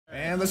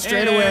And the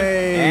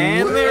straightaway.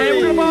 And there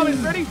we're gonna bomb it.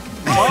 Ready?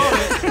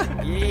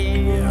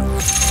 Yeah.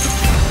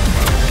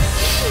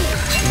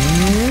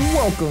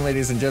 Welcome,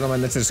 ladies and gentlemen.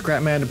 This is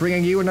ScrapMan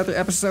bringing you another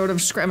episode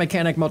of Scrap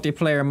Mechanic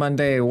Multiplayer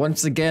Monday,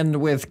 once again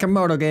with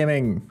Camodo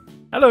Gaming.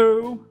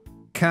 Hello.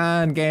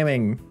 Con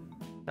Gaming.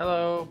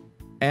 Hello.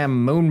 And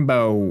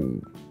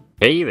Moonbo.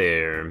 Hey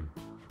there.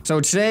 So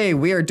today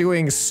we are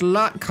doing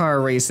slot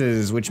car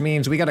races, which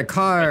means we got a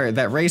car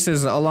that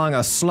races along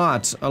a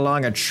slot,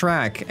 along a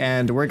track,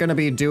 and we're gonna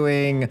be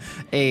doing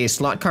a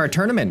slot car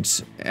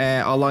tournament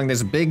along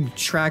this big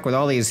track with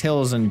all these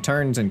hills and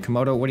turns. And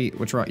Camodo,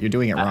 what's wrong? You're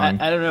doing it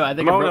wrong. I don't know. I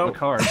think I broke my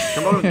car.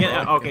 Komodo, get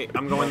out. Okay,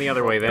 I'm going the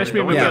other way then. Push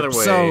me Going the other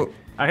way. So all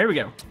right, here we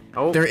go.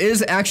 Oh. there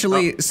is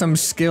actually some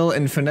skill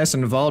and finesse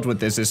involved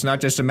with this. It's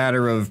not just a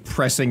matter of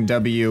pressing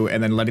W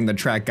and then letting the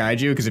track guide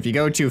you, because if you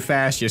go too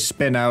fast, you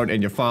spin out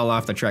and you fall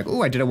off the track.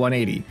 Ooh, I did a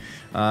 180.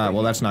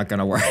 Well, that's not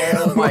gonna work.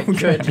 Oh my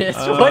goodness!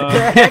 What the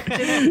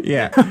heck?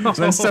 Yeah,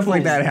 so then stuff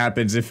like that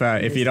happens if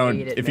you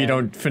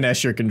don't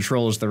finesse your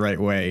controls the right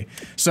way.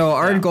 So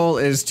our goal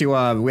is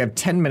to we have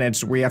 10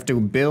 minutes. We have to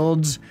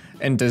build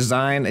and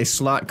design a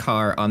slot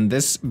car on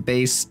this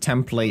base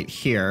template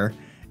here,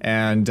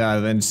 and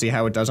then see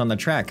how it does on the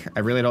track.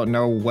 I really don't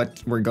know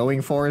what we're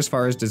going for as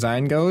far as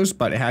design goes,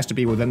 but it has to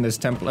be within this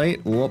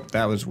template. Whoop,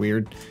 that was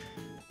weird.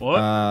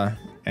 What?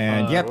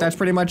 Yep, that's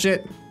pretty much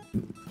it.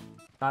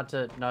 Not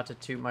to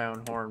toot my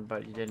own horn,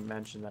 but you didn't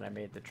mention that I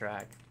made the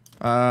track.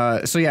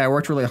 So yeah, I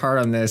worked really hard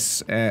on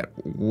this.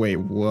 Wait,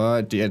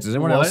 what? Does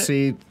anyone else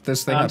see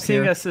this thing I'm up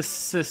seeing here? a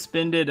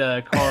suspended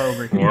car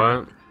over here.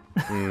 What?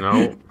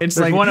 No. It's There's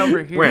like one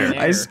over here. Where? in the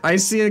air. I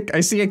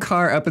see a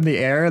car up in the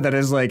air that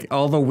is like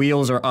all the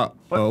wheels are up.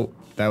 What? Oh,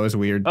 that was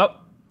weird. Oh.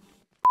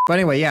 But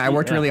anyway, yeah, I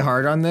worked Yeah. really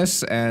hard on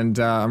this, and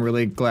I'm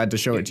really glad to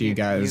show it to you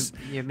guys.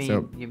 You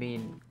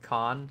mean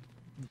Khan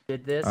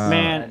did this?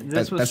 Man,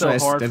 this was that's so what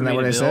I- hard for isn't me that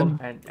what I to said?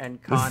 build.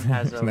 And Khan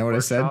has a Isn't that what I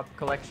said? workshop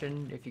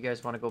collection. If you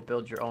guys want to go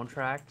build your own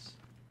tracks,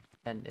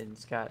 and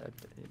it's got,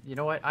 you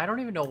know what? I don't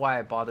even know why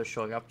I bother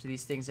showing up to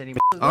these things anymore.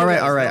 All right.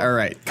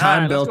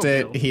 Khan let's built go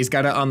it. build. He's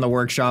got it on the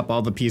workshop,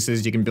 all the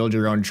pieces. You can build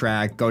your own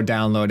track. Go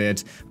download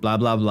it. Blah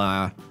blah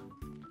blah.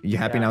 You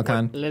happy now,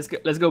 Khan? Let's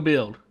go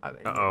build.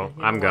 Uh-oh,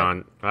 I'm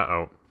gone.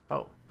 Uh-oh.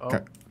 Oh.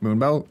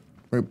 Moonbo?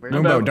 Moonbo,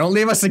 Moonbo. don't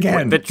leave us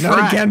again. The Not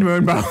track. again,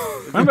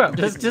 Moonbo. Remember,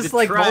 Just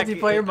like track,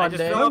 multiplayer I just Monday.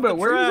 fell off the Remember,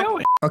 where are you track.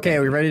 going? Okay,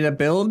 are we ready to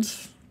build?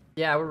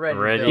 Yeah, we're ready.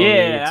 Ready To build.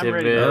 Yeah, I'm to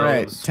ready. build. All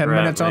right, 10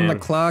 minutes on the ScrapMan.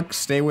 clock.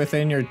 Stay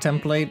within your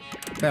template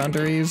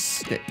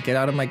boundaries. Get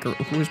out of my.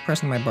 Who's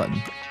pressing my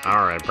button?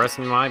 All right,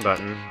 pressing my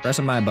button.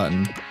 Pressing my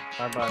button.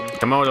 My button.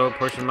 Komodo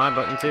pushing my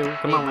button too.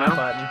 Come on My now.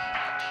 button.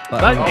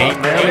 Button. Oh,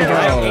 There we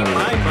Ain't go.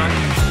 my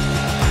button.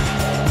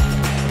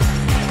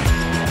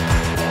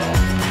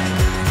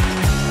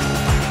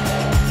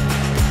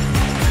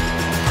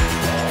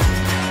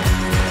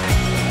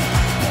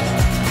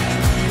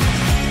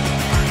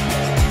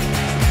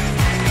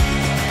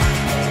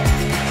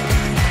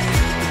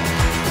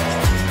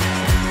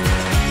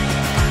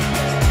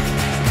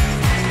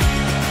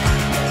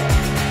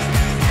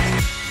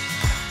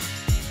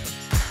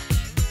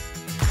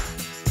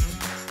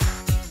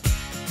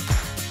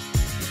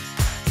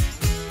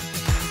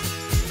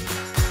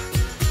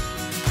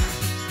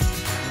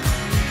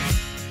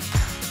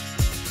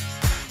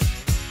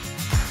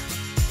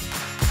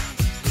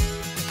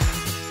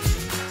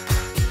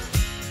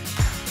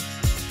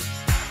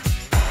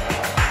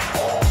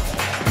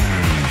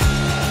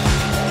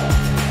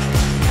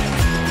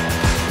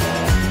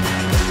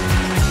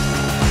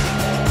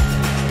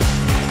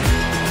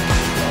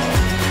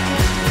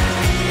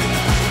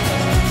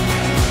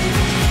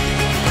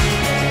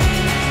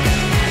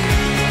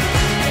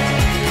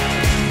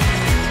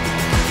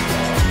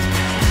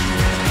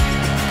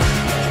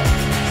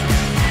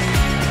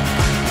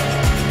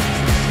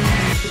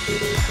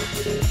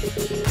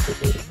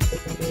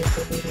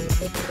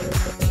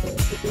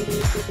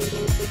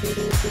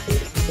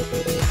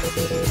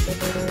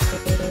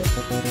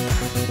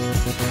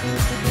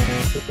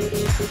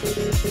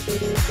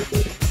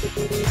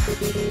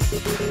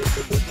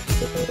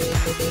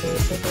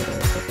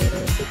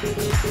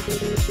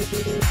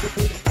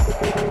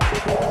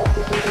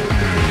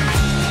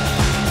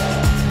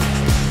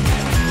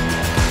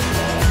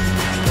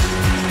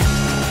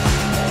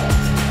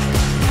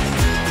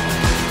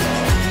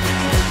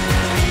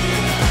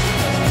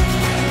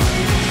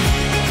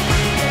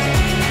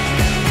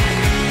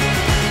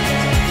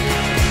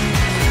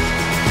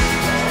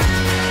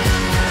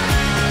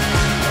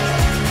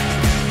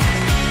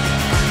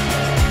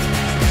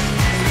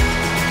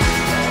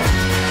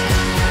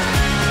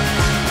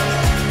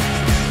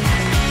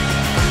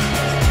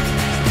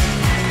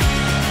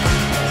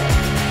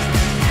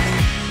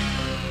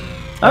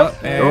 Oh,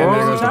 and there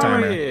goes the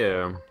timer.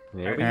 Yeah.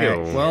 There we All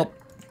go. right, well,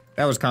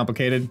 that was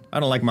complicated. I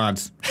don't like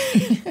mods.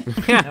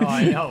 No,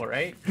 I know,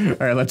 right? All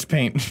right, let's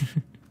paint.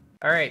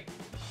 All right.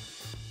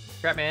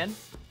 ScrapMan.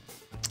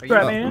 Are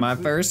ScrapMan. My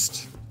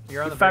first.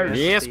 You're on the Fire. very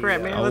Yeah, the,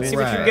 ScrapMan. Let's see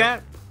what you Alright.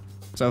 got.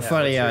 So Yeah,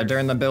 funny, what's your-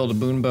 during the build,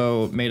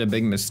 Moonbo made a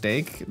big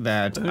mistake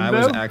that I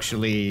was Moonbo?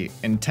 actually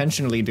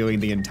intentionally doing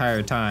the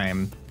entire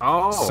time.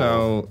 Oh.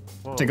 So,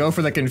 to go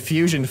for the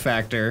confusion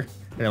factor,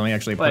 I only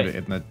actually put Wait. it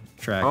in the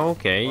track.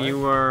 Okay, you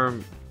were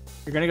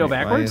You're gonna go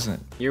Why backwards? isn't it?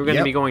 you were gonna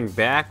Yep. be going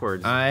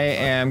backwards. I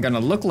am gonna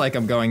look like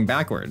I'm going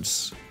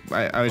backwards.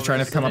 I was trying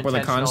this to is come an up with a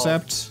intentional-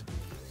 concept,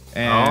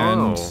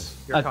 and Oh.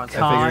 Your A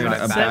concept I is figured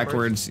drive a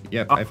backwards.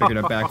 Yep, I figured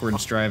a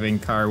backwards driving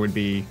car would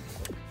be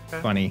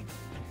funny.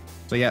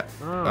 So yeah.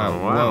 Oh,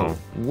 wow.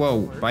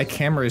 Whoa! My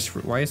camera is.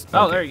 Why is?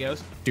 Oh, okay. there he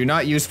goes. Do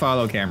not use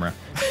follow camera.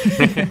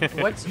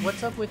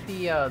 What's up with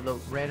the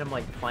random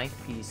like plank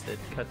piece that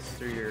cuts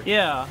through your?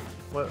 Yeah.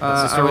 What,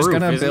 just I a was roof,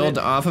 gonna isn't build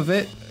it? off of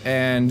it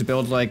and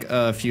build like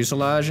a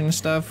fuselage and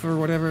stuff or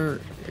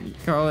whatever you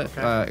call it.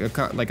 I don't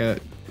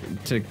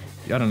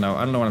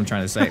know what I'm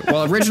trying to say.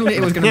 Well, originally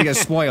it was gonna be a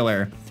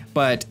spoiler,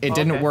 but it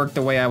didn't Okay. work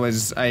the way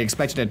I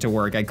expected it to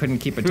work. I couldn't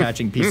keep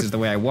attaching pieces the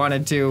way I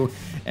wanted to,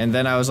 and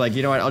then I was like,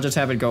 you know what? I'll just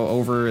have it go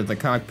over the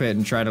cockpit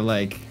and try to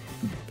like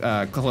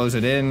close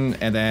it in,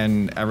 and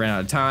then I ran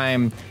out of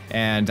time,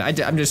 and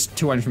I'm just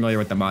too unfamiliar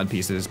with the mod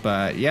pieces.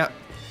 But yep,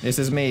 this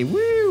is me.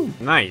 Woo!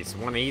 Nice,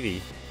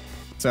 180.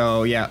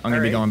 So yeah, I'm gonna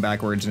be Alright. going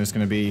backwards, and it's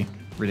gonna be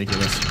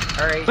ridiculous.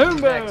 all right. Moonbo!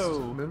 who's next?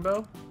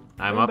 Moonbo.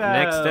 I'm up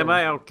next, am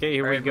I? Okay,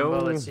 here All we right, go.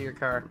 Moonbo, let's see your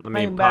car. Let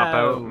me Moonbo. pop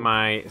out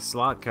my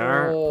slot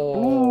car.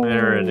 Oh,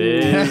 There it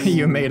is.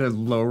 You made a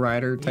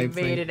lowrider you type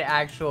made thing. an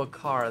actual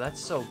car.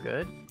 That's so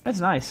good. That's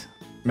nice.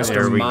 Mr.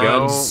 There we go.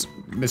 Mods,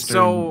 Mr.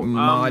 So,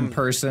 Mod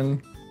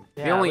person.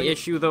 The Yeah, only what do you-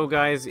 issue though,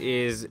 guys,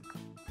 is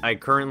I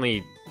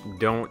currently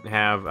don't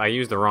have, I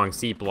use the wrong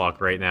seat block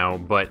right now,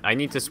 but I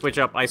need to switch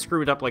up. I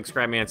screwed up like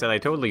Scrapman said, I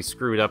totally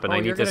screwed up and Oh, I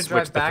you're need to gonna switch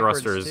drive the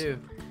backwards, thrusters. Too.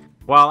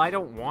 Well, I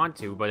don't want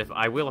to, but if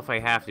I will if I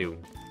have to.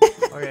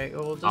 Okay,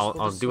 well,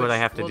 I'll do what I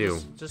have to do.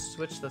 Just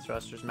switch the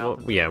thrusters. Well,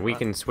 mount them yeah, to the we front.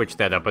 can switch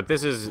that up, but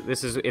this is,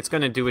 it's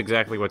gonna do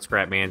exactly what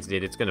Scrapman's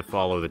did. It's gonna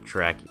follow the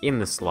track in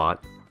the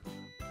slot.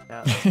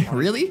 Yeah, that's fine.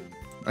 Really?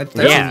 That's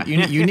Yeah.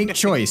 a unique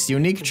choice.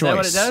 Unique Is choice. that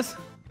what it does?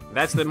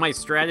 That's my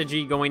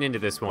strategy going into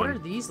this What are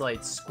one. these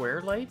lights?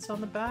 Square lights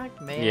on the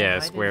back? Man, Yeah, I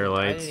square didn't-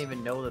 lights. I didn't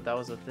even know that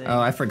was a thing. Oh,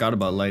 I forgot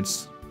about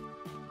lights.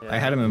 Yeah. I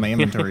had them in my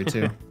inventory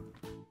too.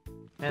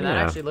 Man, that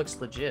Yeah. actually looks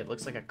legit.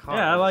 Looks like a car.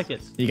 Yeah, I like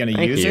it. You gonna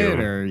Thank use you. it,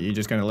 or you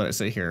just gonna let it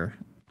sit here?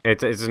 It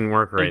doesn't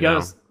work right It now.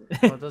 goes.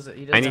 Well, does it,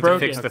 he I doesn't need to have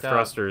fix it the hooked up.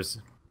 thrusters.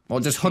 Well,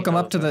 just hook them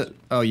up to the.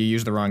 Oh, you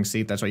used the wrong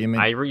seat. That's what you mean.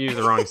 I reused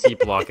the wrong seat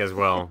block as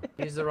well.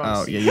 He's the wrong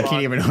Oh seat yeah, you block.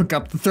 can't even hook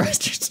up the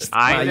thrusters.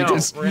 I Wow, know. You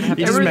just, We're gonna have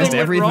you to- just messed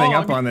Everything went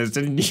everything up wrong. on this,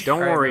 didn't you? Don't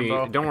Alright, worry,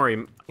 Moonbo. don't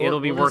worry. It'll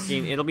be we'll just-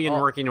 working. It'll be in oh.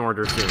 working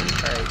order soon.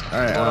 Alright, All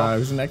right, Komodo.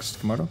 who's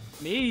next? Komodo.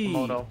 Me.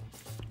 Komodo.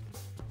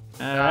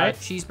 All right.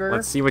 Cheeseburger?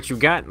 Let's see what you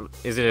got.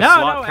 Is it a No,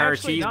 slot no, car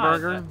actually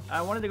cheeseburger? not.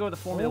 I wanted to go with the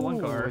Formula 1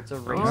 Ooh, car. It's a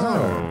race.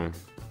 Oh,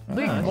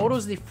 Look,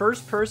 Komodo's the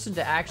first person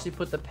to actually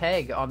put the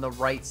peg on the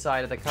right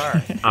side of the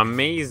car.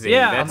 amazing.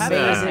 Yeah, That's how did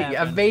that Amazing,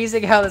 happen?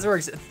 amazing how this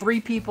works. 3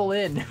 people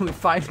in, we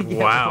finally get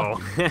wow.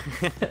 one.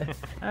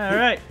 All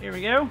right, here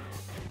we go.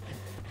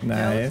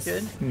 Nice,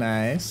 good.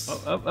 nice.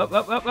 Up.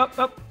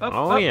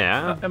 Oh, up.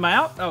 yeah. Am I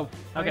out? Oh,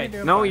 you're okay.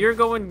 doing No, fine.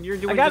 you're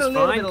doing I got a just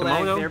little fine, bit of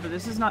lag Camodo. there, but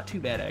this is not too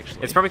bad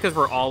actually. It's probably because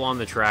we're all on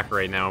the track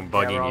right now, Yeah,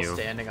 bugging we're all you.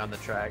 standing on the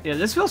track. Yeah,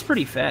 this feels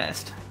pretty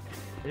fast.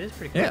 It is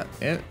pretty cool.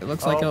 Yeah, it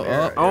looks like Oh, a.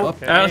 yeah. Oh,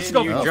 Okay. Let's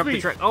go you full jumped the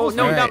speed. track. Oh, Full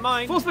no, speed. not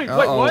mine. Full speed. Uh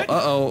Wait, oh, what?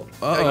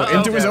 uh-oh,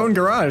 into his Yeah. own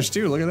garage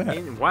too. Look at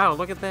that. Wow,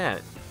 look at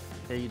that.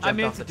 Yeah, you I jumped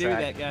meant off to the do track.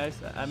 that, guys.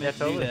 I meant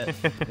Yeah, to do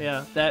that.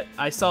 Yeah, that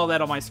I saw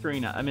that on my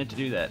screen. I meant to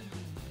do that.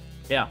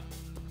 Yeah.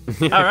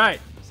 All right.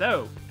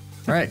 So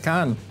All right,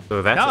 Con.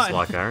 So that's God. a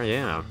slot car,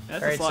 yeah.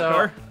 that's All a right, slot so,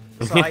 car.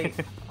 so I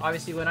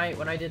obviously when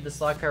I did the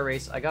slot car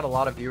race, I got a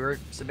lot of viewer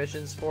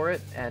submissions for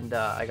it, and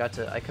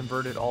I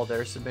converted all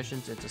their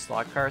submissions into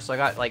slot cars. So I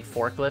got like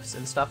forklifts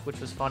and stuff, which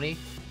was funny.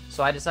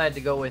 So I decided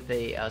to go with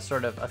a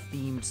sort of a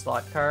themed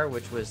slot car,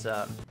 which was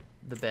the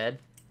bed.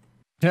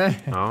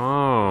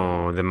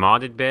 Oh, the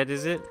modded bed,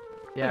 is it?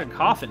 Yeah. Like a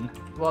coffin.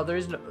 Well, there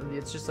is no.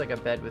 It's just like a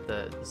bed with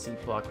the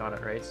seat block on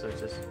it, right? So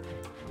it's just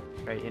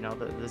right, you know,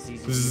 the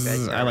ZZ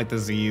bed. I car. like the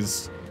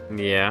Z's.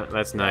 Yeah,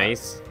 that's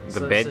nice. The So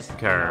it's bed just, you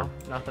car. know,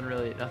 nothing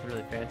really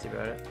fancy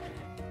about it.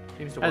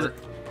 Seems to Has work.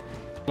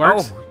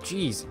 Works. Oh,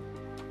 jeez.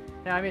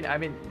 Yeah, I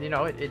mean, you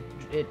know,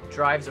 it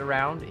drives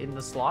around in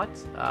the slot.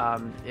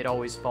 It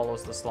always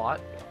follows the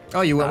slot.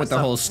 Oh, you went with the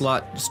some- whole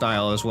slot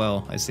style as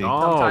well. I see.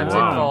 Oh, Sometimes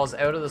wow. it falls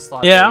out of the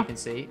slot. Yeah. So you can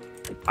see.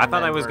 I And thought I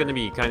then was we're- going to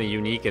be kind of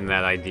unique in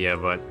that idea,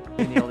 but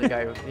being the only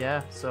guy.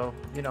 Yeah. So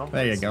you know.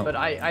 There you it's- go. But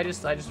I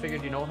just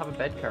figured, you know, have a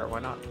bed car. Why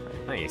not?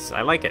 Right? nice.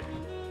 I like it.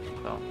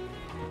 So.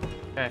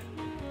 Okay.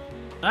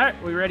 All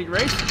right, we ready to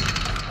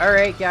race? All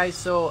right, guys.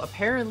 So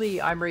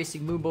apparently, I'm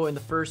racing Moonbo in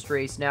the first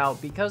race. Now,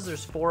 because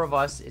there's 4 of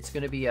us, it's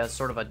going to be a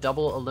sort of a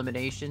double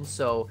elimination.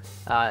 So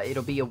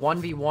it'll be a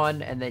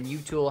 1v1, and then you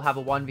two will have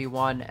a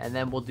 1v1, and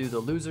then we'll do the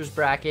losers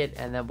bracket,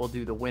 and then we'll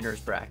do the winners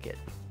bracket,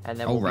 and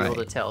then we'll be able to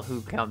Alright. tell who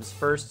comes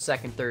first,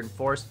 second, third, and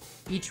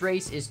fourth. Each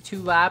race is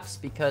 2 laps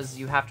because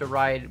you have to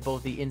ride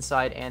both the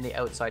inside and the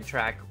outside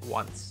track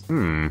once.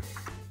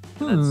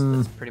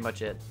 That's pretty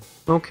much it.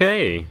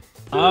 Okay.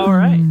 All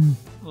right.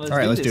 All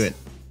right, let's do it.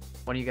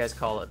 What do you guys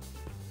call it?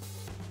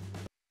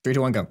 3,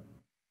 2, 1, go.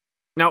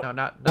 No. No,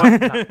 not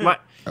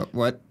What? Oh,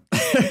 what? All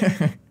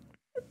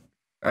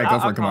right, go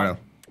for it, Camodo.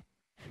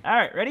 All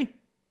right, ready?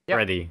 Yep.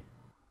 Ready.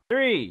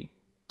 3,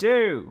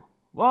 2,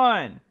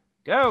 1,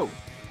 go.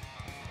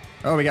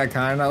 Oh, we got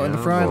Kyle out in the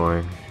Oh, front.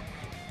 boy.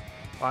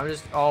 I'm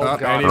just. Oh, Oh and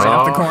god. he's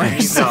off the Oh, and course.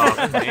 he's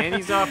off. And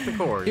he's off the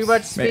course. Too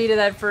much speed in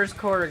that first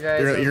quarter,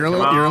 guys. You're a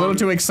little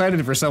too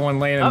excited for someone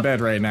laying in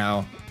bed right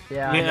now.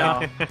 Yeah, I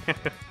know.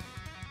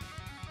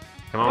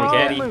 Come on,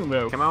 Caddy.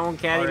 Moonbo. Come on,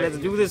 Caddy. Alright,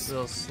 Let's do this. A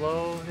little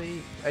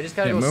slowly. I just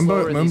gotta Yeah, go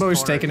slower in these Moonbo's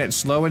corners. taking it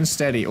slow and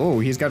steady. Oh,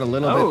 he's got a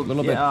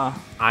little bit.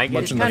 I get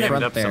Much in the jammed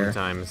front up there.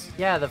 sometimes.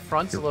 Yeah, the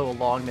front's a little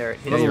long there. It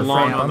hits Yeah, your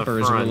long front on the bumper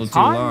is a little front. too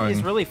Han long.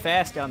 is really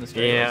fast down the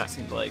straight. Yeah. It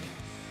seems like.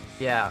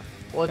 Yeah.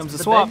 Well, Comes the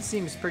the swap. bend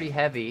seems pretty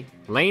heavy.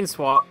 Lane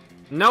swap.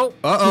 Nope.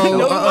 Uh-oh,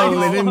 No, uh-oh, they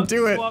swap, didn't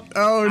do it. swap.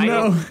 Oh, I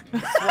no.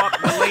 didn't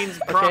swap the lanes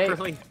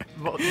properly.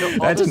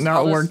 That did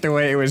not work the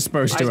way it was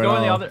supposed I to was at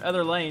going all. the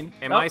other lane.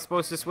 Am Oh, I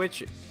supposed to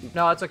switch?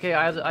 No, it's okay.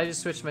 I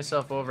just switched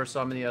myself over, so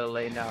I'm in the other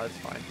lane now. It's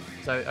fine.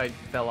 So I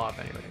fell off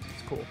anyways.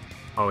 It's cool.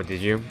 Oh,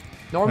 did you?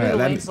 Normally Yeah, the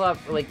that- lane swap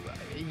like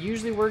it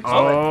usually works.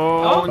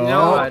 Oh, Oh, no.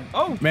 God.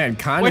 Oh, Man,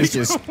 Khan Wait, is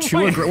just too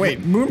wait. aggressive.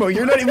 Wait, Moonbo,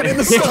 you're not even in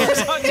the slot.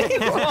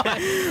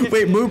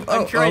 Wait, Moonbo.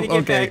 I'm trying to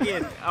get okay. back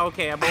in.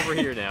 Okay, I'm over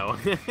here now.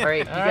 All right,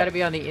 you gotta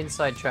be on the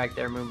inside track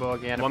there, Moonbo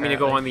again. Want me to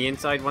go apparently. on the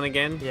inside one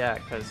again? Yeah,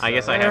 because I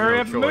guess I Hurry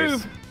have up no and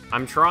choice. move.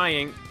 I'm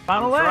trying.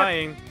 Final I'm lap.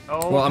 trying.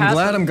 Oh, Well, I'm pass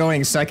glad him. I'm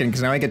going second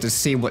because now I get to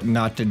see what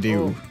not to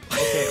do.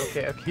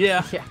 Okay.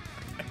 Yeah. Yeah.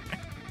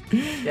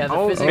 Yeah, the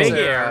Oh, physics big are,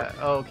 air.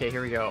 oh, okay,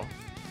 here we go.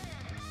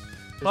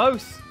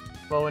 Close.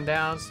 Slowing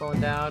down,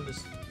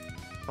 just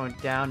going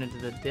down into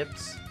the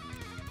dips.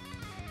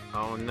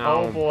 Oh, no.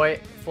 Oh boy,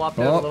 flopped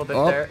out a little bit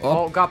there.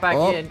 Oh, got back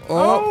in.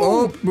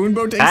 Oh,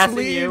 Moonbo takes the Passing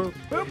lead. you.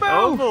 Moonbo.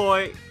 Oh,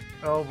 boy.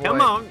 Oh boy.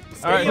 Come on.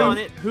 Stay All right, on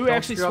it. who Don't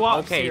actually screw up.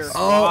 swaps Okay, here?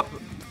 swap.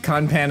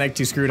 Khan panicked,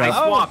 he screwed I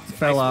up. swapped.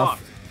 Fell I off.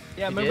 swapped.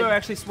 Yeah, You Moonbo did?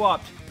 actually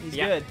swapped. He's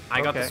Yeah, good.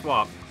 I got the Okay.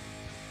 swap.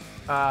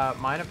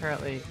 Mine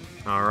apparently.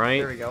 All right.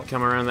 There we go.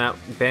 Come around that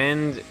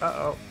bend.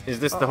 Uh-oh. Is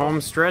this the home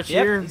stretch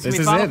Yep. here? This Gonna be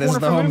is final it. This is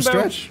corner the for home Moonbo.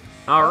 stretch.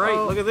 All right,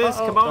 Uh-oh, look at this.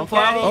 uh-oh. Come on, Don't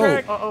fall Caddy. off the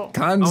track. Uh-oh.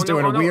 Khan's Oh, no,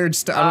 doing oh, no. weird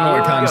stuff. I don't know what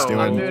Here we Khan's go.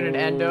 I'm doing. doing an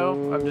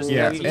endo. I'm just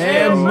Yeah, gonna-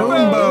 and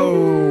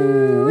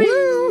Moonbo.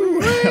 Woo!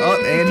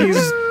 Oh, and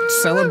he's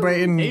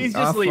celebrating He's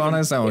just off leaving. on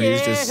his own.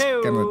 He's just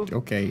Yahoo! gonna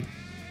okay.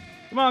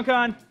 Come on,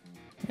 Con.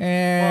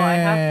 And I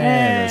have-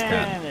 there goes Khan.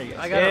 And there you go.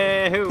 I got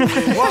it.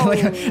 Yahoo. Whoa.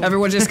 Like,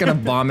 everyone's just gonna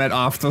bomb it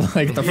off the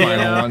the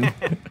final one.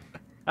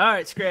 All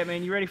right,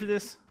 ScrapMan, you ready for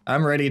this?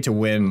 I'm ready to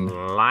win.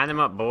 Line them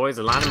up, boys.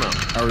 Line them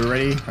up. Are we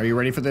ready? Are you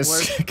ready for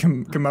this,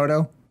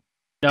 Camodo?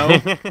 No.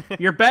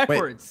 You're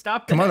backwards.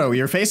 Stop that. Camodo,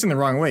 you're facing the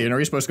wrong way. You know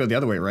you're supposed to go the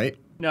other way, right?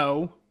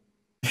 No.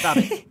 Stop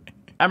it.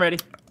 I'm ready.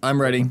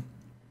 I'm ready. All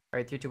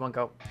right, 3, 2, 1,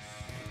 go.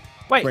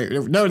 Wait. Wait,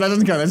 no, that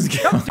doesn't count. That doesn't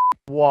count.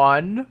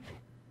 1,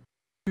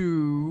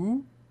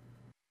 2,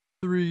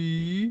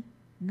 3,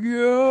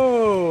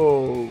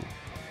 go.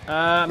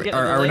 I'm getting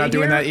Are we delayed not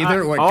doing here. that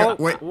either? What, Oh,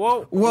 wait.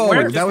 whoa. Whoa, What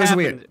that just was happened?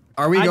 weird.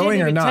 Are we I going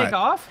didn't or even not? take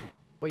off.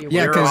 Wait,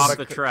 Yeah, You're 'cause- off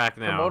the track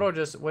now. Komodo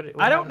just what?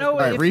 I don't know All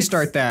right, if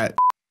restart it's- that.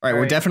 All right, we're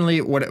Alright.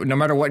 definitely no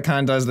matter what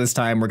Khan does this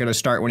time, we're gonna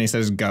start when he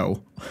says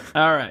go.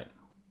 All right.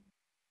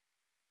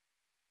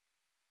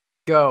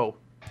 Go.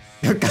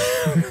 Right,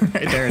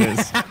 there it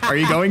is. Are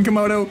you going,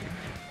 Camodo?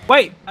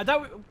 Wait. I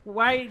thought.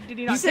 Why did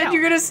he not You said count?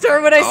 you're gonna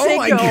start when I say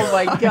my go. God. Oh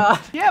my god.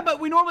 Yeah, but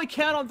we normally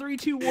count on 3,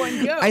 2,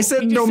 1, go. I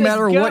said He just no says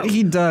matter go. what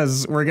he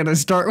does, we're gonna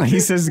start when he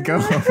says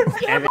go.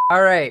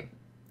 All right.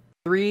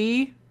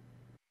 3,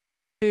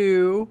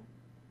 2,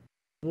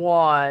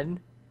 1,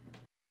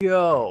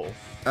 go.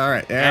 All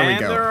right, there we And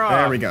go. they're There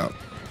off. we go.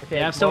 Okay,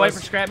 Yeah, I'm still waiting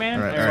boys. for ScrapMan.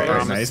 All right, There all we right, go. all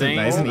right. Nice and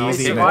Promising.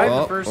 easy. Survived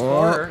man. the first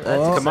quarter.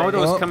 That's exciting.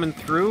 Komodo's coming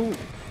through.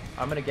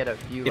 I'm gonna get a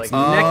few like It's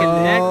neck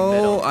and neck. Oh,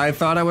 middle. I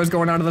thought I was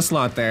going out of the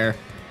slot there.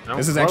 Oh,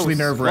 This is actually close,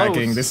 nerve-wracking.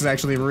 close. This is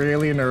actually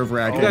really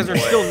nerve-wracking. You guys are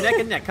still neck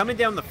and neck, coming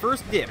down the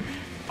first dip.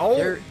 Oh,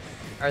 They're-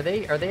 Are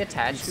they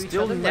attached to each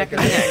still other? neck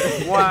Like,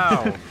 and neck.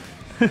 Wow.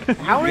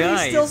 How are they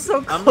guys, still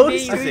so close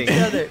to amazing. each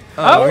other?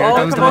 Oh, here oh,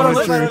 comes come the on, one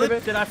let's through. try it a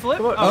bit. Did I flip?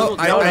 Oh,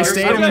 no, I you're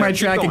stayed good. in my Keep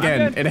track going.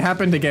 again. It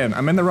happened again.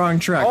 I'm in the wrong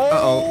track.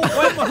 Oh,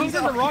 Wait, well, he's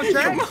in the wrong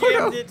track.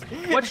 jammed it.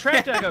 What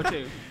track did I go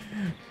to?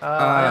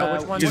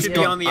 Which one you was should it?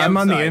 be on the I'm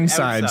on the outside,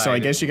 inside, so I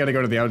outside. guess you got to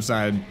go to the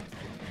outside.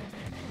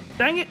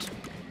 Dang it.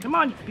 Come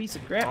on, you piece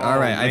of crap. All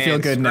right, I feel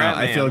man, good now.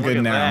 I ScrapMan, feel look good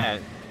at now.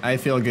 that. I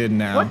feel good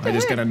now. What the I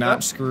just heck? gotta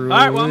not screw All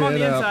right, well, I'm on it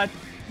the up.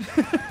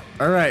 inside.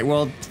 All right,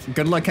 well,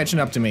 good luck catching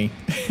up to me.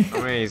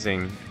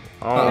 Amazing.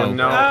 Oh, Uh-oh.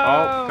 no. Oh.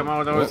 Oh, come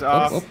on, those Oh,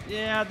 off. oh, oh.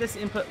 Yeah, this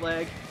input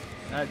lag.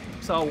 I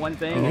saw one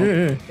thing.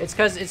 Yeah. It's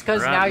cause Right,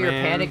 now you're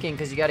man. panicking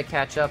because you got to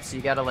catch up, so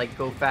you got to like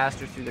go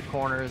faster through the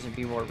corners and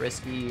be more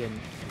risky. And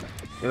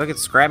Hey, look at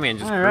ScrapMan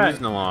just All right.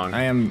 cruising along.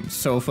 I am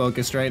so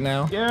focused right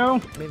now. Go.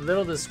 I mean,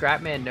 little does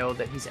ScrapMan know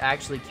that he's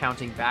actually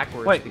counting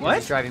backwards Wait, because what?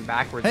 he's driving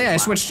backwards. Hey,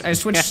 this I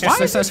switched Why is it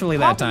successfully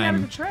that popping out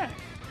of time. the track?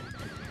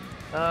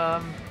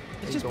 lap.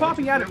 It's just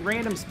popping out at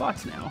random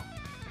spots now.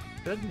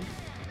 Good.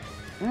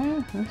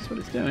 That's what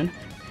it's doing.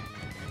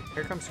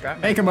 Here comes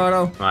ScrapMan. Hey,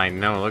 Camodo. I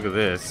know, look at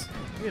this.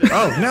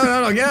 Oh,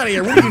 no, get out of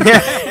here. What are you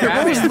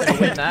ScrapMan's gonna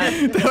win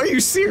that. Are you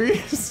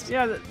serious?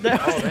 Yeah. Oh, man.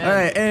 All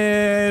right,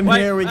 and Wait,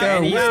 here we go.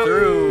 And he's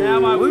through. Now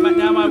my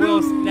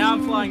wheels. Now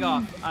I'm flying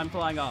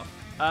off.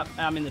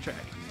 I'm in the track.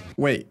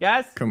 Wait,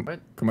 Guys, Camodo?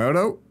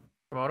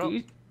 Camodo?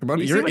 you Camodo,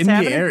 see you're what's in the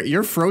happening? air.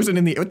 You're frozen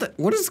in the.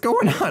 What is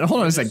going on?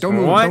 Hold on a sec. Don't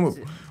move. What? Don't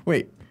move.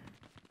 Wait,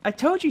 I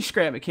told you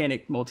Scrap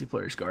Mechanic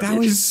multiplayer is garbage. that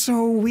was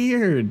so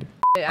weird.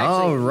 Hey, actually,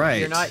 All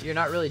right. You're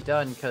not really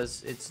done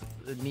because it's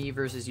me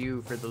versus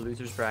you for the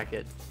losers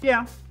bracket.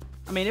 Yeah.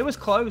 I mean, it was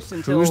close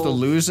until. Who's the it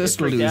losest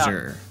freaked out.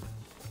 loser?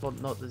 Well,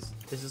 no, this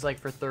is like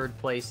for third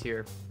place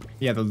here.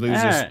 Yeah, the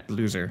losest Alright.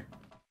 loser.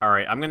 All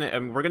right,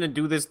 we're gonna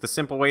do this the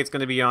simple way. It's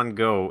gonna be on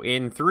go.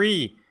 In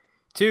 3,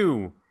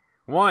 2,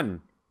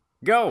 1,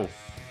 go.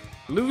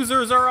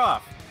 Losers are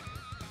off.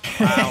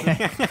 Wow.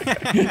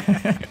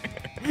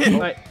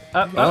 Wait,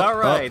 up, All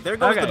right, there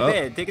goes okay. the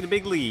bed, taking a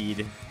big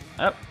lead.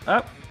 up.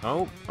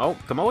 Oh,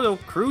 Camodo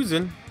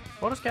cruising.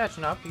 Camodo's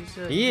catching up.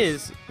 He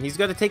is. He's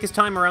got to take his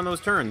time around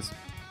those turns.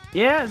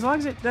 Yeah, as long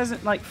as it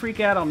doesn't like freak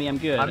out on me, I'm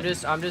good.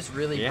 I'm just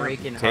really Yeah,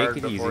 braking take hard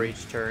it before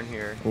easy. each turn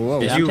here. Whoa.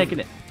 Did I'm you- taking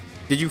it.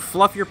 Did you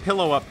fluff your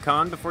pillow up,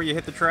 Con, before you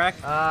hit the track?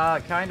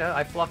 Kinda.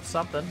 I fluffed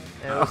something.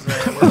 It was,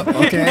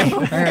 Okay. All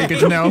right. Good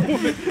to know.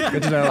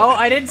 Good to know. oh,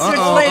 I didn't switch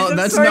Uh-oh, lanes. oh, I'm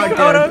that's sorry, not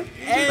Camodo. good.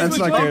 And That's we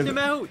not bumped good. him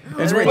out. It's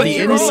And where then the he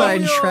inside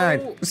killed me. track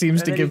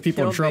seems And to then give he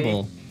people killed me.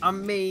 trouble.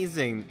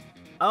 Amazing.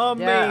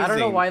 Amazing. Yeah, I don't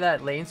know why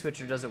that lane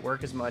switcher doesn't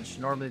work as much.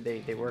 Normally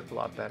they work a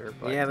lot better.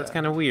 But, Yeah, that's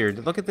kind of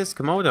weird. Look at this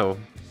Camodo.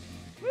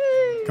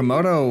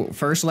 Komodo,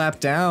 first lap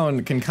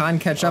down. Can Khan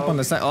catch up on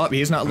the side? Oh,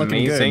 he's not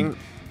looking Amazing. good.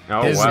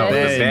 Oh His wow,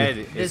 bed.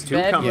 the bed This is too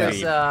bed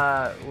comfy.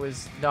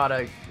 was not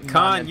a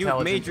Con, you've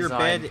non-intelligent made your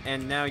design. bed,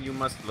 and now you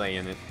must lay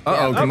in it.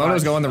 Uh-oh, Yeah.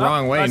 Komodo's going the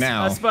wrong way I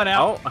now. spun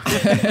out.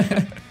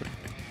 Oh.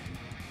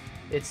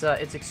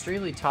 It's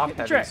extremely top Get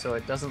the heavy, track. so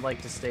it doesn't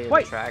like to stay in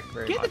Wait, the track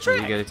very get the much.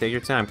 track. You gotta take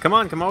your time. Come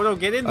on, Camodo,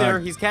 get in there.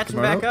 He's catching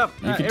Komodo, back up.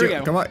 You can here do we it.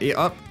 go. Come on. Yeah,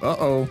 up.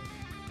 Uh-oh.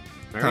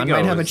 There Khan he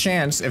might have a goes.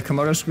 chance. If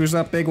Komodo screws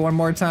up big one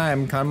more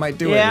time, Khan might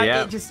do Yeah, it.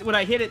 Yeah. it just when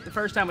I hit it the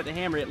first time with the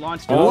hammer, it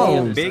launched it Whoa, on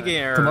the other big side.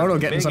 air. Komodo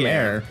getting big some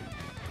air.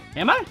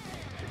 Am I?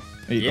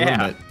 A Yeah.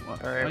 little bit.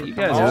 All right, Oh, you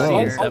we're guys coming are out seeing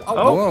here. stuff. oh,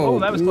 Oh,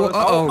 that was close.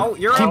 Uh-oh. Oh,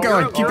 you're keep out, going.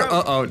 you're out, Keep you're going.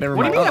 out. Uh-oh. Never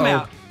What do mind. you mean I'm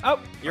Uh-oh. out?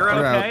 Oh, You're out.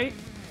 You're out. okay.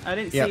 I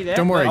didn't Yeah, see that.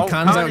 don't worry. Oh,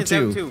 Khan's out is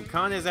too.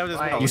 Con is out as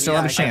Right. well. You still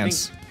have a I think-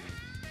 chance.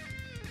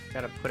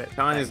 Gotta put it.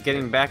 Con back is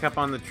getting here. back up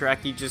on the track.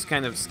 He just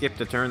kind of skipped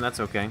a turn. That's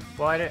okay.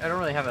 Well, I don't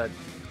really have a.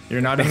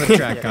 You're not in the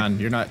track, Khan.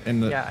 You're not in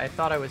the... Yeah, I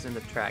thought I was in the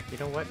track. You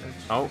know what?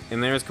 Oh,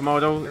 and there's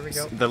Komodo. There we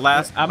go. The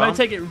last. I'm gonna bump.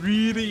 take it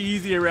really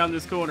easy around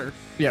this corner.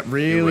 Yeah, Do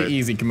really it.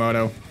 easy,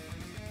 Komodo.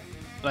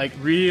 Like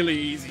really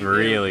easy.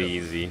 Really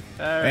easy.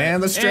 All right.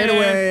 And the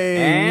straightaway.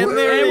 And Woo!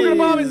 there And we're it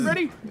gonna bomb it. is.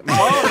 Ready?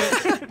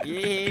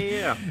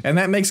 Yeah. And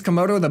that makes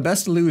Komodo the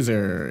best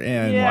loser.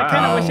 And Yeah, I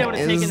kinda Wow. wish I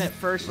would've is taken that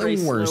first the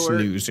race worst slower.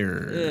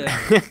 loser.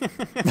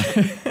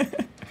 Ugh.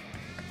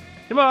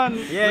 Come on,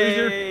 loser.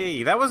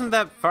 Yay! That wasn't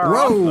that far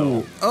off, Whoa!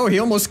 though. Oh, he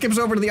almost skips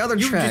over to the other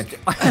You track.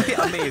 just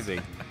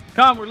amazing.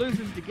 Come on, we're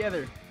losers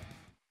together.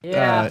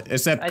 Yeah.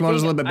 Except I Komodo's a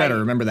think little bit better. I-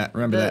 Remember that.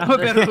 Remember the- that. I'm a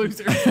better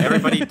loser.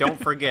 Everybody,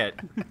 don't forget.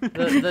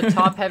 the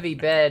top heavy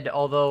bed,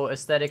 although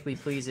aesthetically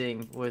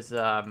pleasing, was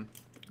not an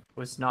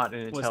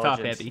Was intelligence. top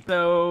heavy.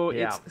 So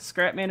Yeah. it's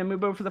Scrapman and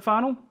Moonbo for the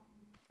final.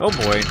 Oh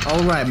boy.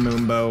 All right,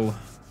 Moonbo.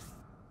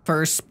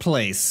 First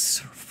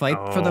place. Fight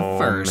for the Oh,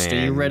 first. Are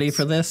you man. ready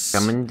for this?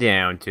 Coming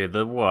down to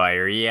the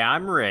wire. Yeah,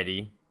 I'm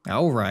ready.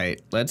 All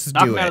right, let's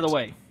Knock do him it. out of the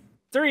way.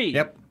 3,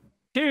 Yep.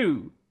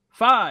 2,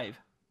 5,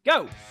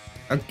 go.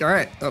 All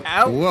right. Oh,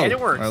 Ow, whoa. and it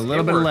works. A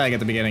little It bit of works. lag at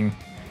the beginning.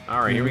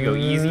 All right, here we go.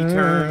 Easy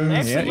turns.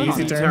 Excellent. Yeah,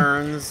 Easy easy turn.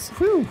 turns.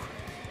 Whew.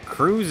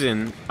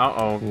 Cruising.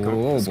 Uh-oh. Whoa,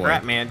 boy.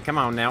 Scrapman, come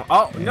on now.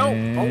 Oh, no. Oh,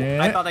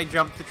 I Eh. thought I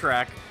jumped the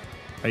track.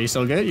 Are you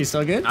still good? You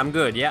still good? I'm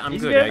good. Yeah, I'm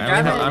He's good. good.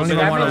 I don't even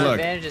wanna Scrapman's look.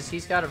 advantage is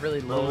he's got a really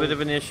A low, little bit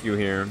of an issue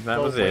here. That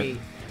low was weight. it.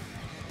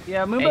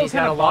 Yeah, he's Moonbo's got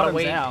kind a of lot of bottoms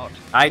weight. out.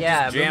 I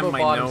Yeah, just jammed Moonbo my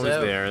bottoms nose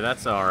out. there.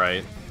 That's all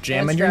right.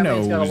 Jamming And your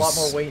Scrapman's nose. got a lot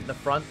more weight in the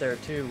front there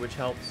too, which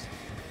helps.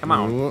 Come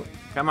on. Ooh.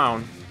 Come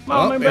on. Come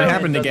on, Oh, it Moonbo.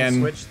 happened Doesn't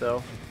again. Switch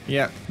though.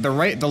 Yeah, the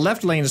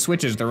left lane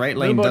switches. The right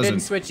lane Moonbo doesn't.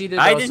 didn't switch either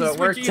though, I didn't so it switch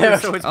worked either,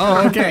 out. so it's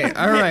Oh, okay.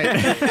 All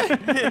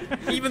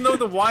right. Even though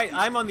the wide,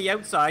 I'm on the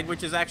outside,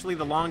 which is actually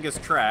the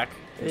longest track.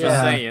 Just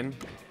Yeah. saying.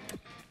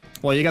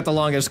 Well, you got the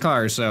longest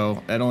car,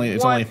 so it's What?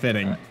 only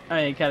fitting. I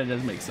mean, it kind of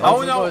does make sense.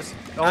 Oh no! Moonbo's-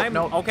 oh, I'm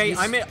no, okay. he's-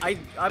 I'm in. I'm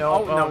No,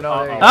 oh oh, no!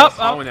 no, there you go.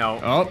 Oh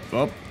no!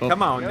 Oh.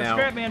 Come on Go, now.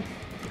 Scrapman.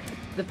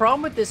 The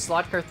problem with this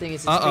slot car thing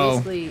is it's Uh-oh.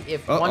 basically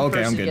if Oh, one okay,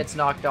 I'm person good. gets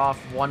knocked off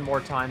one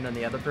more time than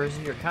the other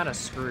person, you're kind of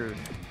screwed.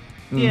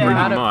 Yeah. amount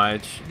Pretty of-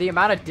 much. The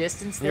amount of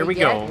distance they Here we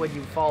get go. when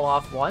you fall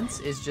off once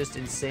is just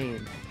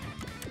insane.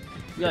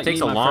 You like It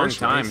takes me a in my long first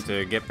time race.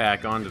 to get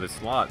back onto the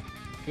slot.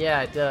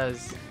 Yeah, it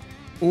does.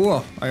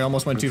 Ooh, I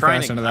almost went I'm too trying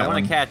fast to. into I that want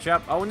one. to catch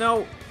up. Oh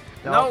no!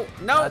 No!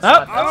 That's, No! not, Oh,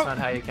 that's oh. not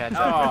how you catch Oh.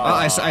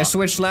 up. I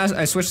switched last.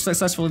 I switched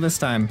successfully this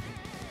time.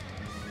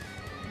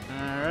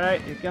 All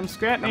right, here comes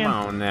Scrapman. Come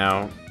on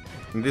now.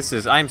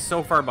 I'm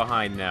so far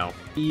behind now.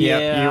 Yeah.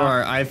 Yep, you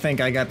are. I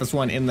think I got this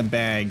one in the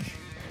bag.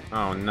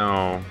 Oh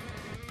no.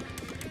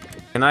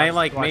 Can I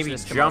like Watch maybe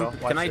this, jump?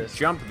 Komodo. Can I Watch this.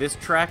 jump this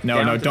track? No,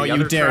 down no, to don't the you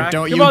other dare! track?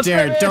 Don't Come you on,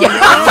 dare! Scrapman. Don't you?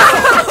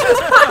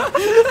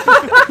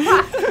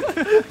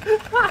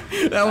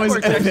 That was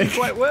Worked actually epic.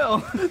 quite well.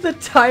 The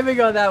timing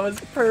on that was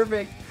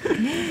perfect. Come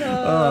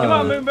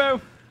on,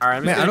 Moonbo. All right,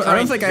 I'm just Man, gonna I try don't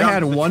and think I jump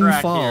had the one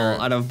track fall here.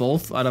 out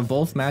of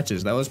both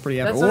matches. That was pretty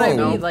epic. That's what I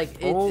Whoa. mean. Like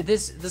Oh. the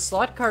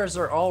slot cars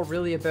are all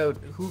really about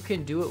who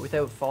can do it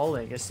without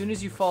falling. As soon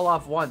as you fall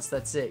off once,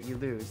 that's it. You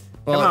lose.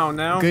 Well, Come on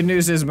now. Good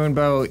news is,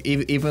 Moonbo,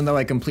 even though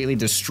I completely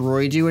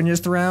destroyed you in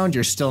just the round,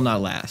 you're still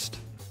not last.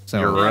 So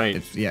You're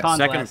right. Yes. Con-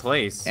 Second last.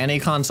 place. Any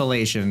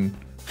consolation,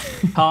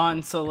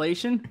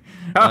 Consolation.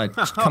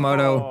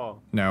 Komodo?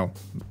 No,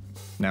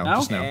 No?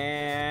 just no.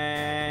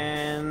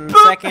 And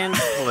second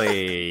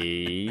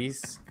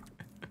place.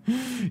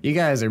 You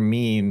guys are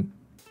mean.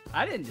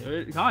 I didn't do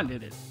it. Con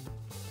did it.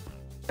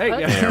 There you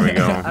go. There we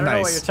go. I don't know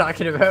what Nice. you're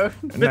talking about.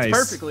 Fits Nice.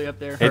 perfectly up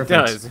there. It Perfect.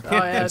 does. Oh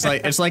yeah.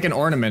 It's like an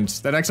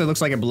ornament. That actually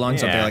looks like it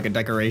belongs up there, Yeah. like a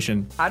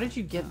decoration. How did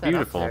you get that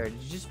Beautiful. up there?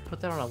 Did you just put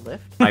that on a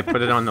lift? I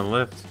put it on the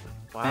lift.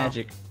 Wow.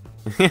 Magic.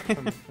 That's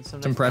some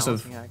nice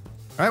impressive. balancing act.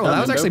 All right, well, that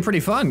was Moonbo. actually pretty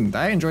fun.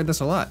 I enjoyed this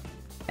a lot.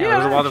 Yeah, it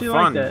was a I lot of actually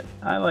fun. Like that.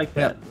 I like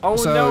that. Oh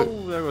So-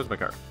 no, there goes my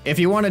car. If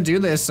you want to do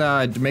this,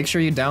 make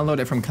sure you download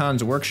it from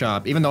Khan's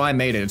Workshop. Even though I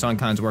made it, it's on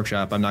Khan's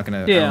Workshop. I'm not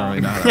gonna. I Yeah. don't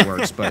really know how that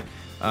works, but.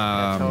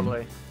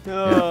 Totally.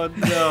 Oh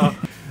no.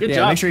 Good Yeah,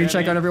 job. make sure you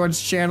check Scrapman. out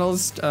everyone's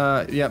channels.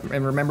 Yep,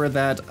 and remember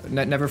that.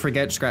 Never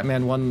forget,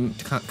 ScrapMan won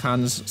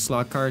Khan's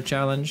slot car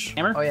challenge.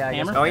 Hammer. Oh, yeah, I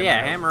guess Hammer. Oh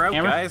yeah, hammer out,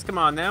 Hammer? guys. Come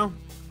on now.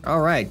 All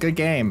right, good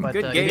game. But,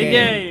 Good game. Good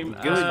game.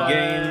 Good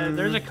game.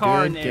 There's a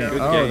car in Good there. game.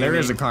 Good Oh, there game.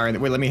 is a car.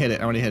 Wait, let me hit it.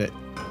 I want to hit it.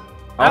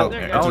 Oh, Oh, there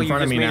you It's go. oh, in you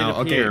front of just me made now. it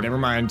Okay, appear. never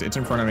mind. It's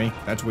in front of me.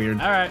 That's weird.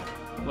 All right.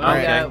 Well, All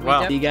right. Okay,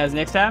 well. see you guys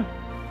next time.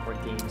 Board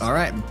games. All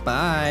right,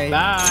 bye.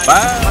 Bye.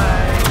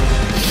 Bye.